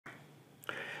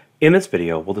In this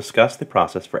video, we'll discuss the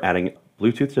process for adding a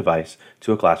Bluetooth device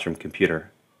to a classroom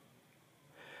computer.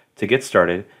 To get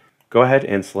started, go ahead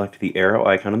and select the arrow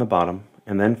icon on the bottom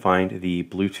and then find the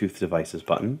Bluetooth Devices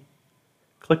button.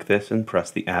 Click this and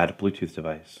press the Add Bluetooth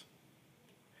Device.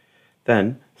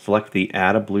 Then select the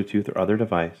Add a Bluetooth or other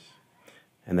device,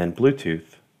 and then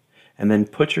Bluetooth, and then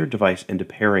put your device into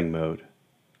pairing mode.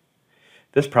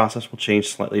 This process will change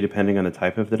slightly depending on the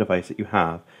type of the device that you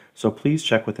have, so please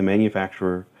check with the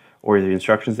manufacturer or the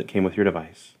instructions that came with your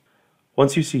device.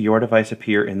 Once you see your device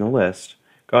appear in the list,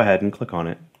 go ahead and click on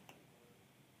it.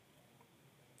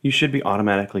 You should be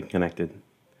automatically connected.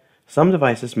 Some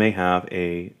devices may have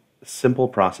a simple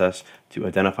process to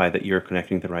identify that you're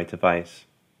connecting the right device.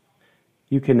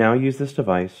 You can now use this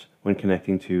device when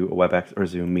connecting to a WebEx or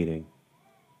Zoom meeting.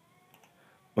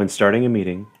 When starting a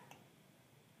meeting,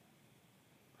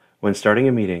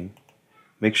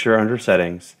 make sure under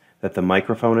Settings that the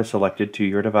microphone is selected to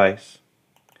your device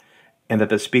and that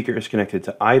the speaker is connected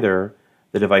to either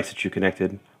the device that you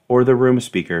connected or the room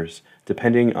speakers,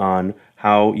 depending on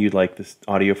how you'd like this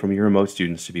audio from your remote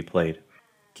students to be played.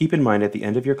 Keep in mind at the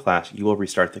end of your class you will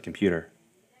restart the computer.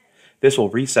 This will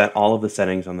reset all of the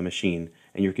settings on the machine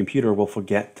and your computer will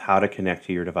forget how to connect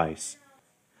to your device.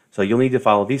 So you'll need to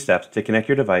follow these steps to connect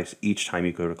your device each time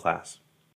you go to class.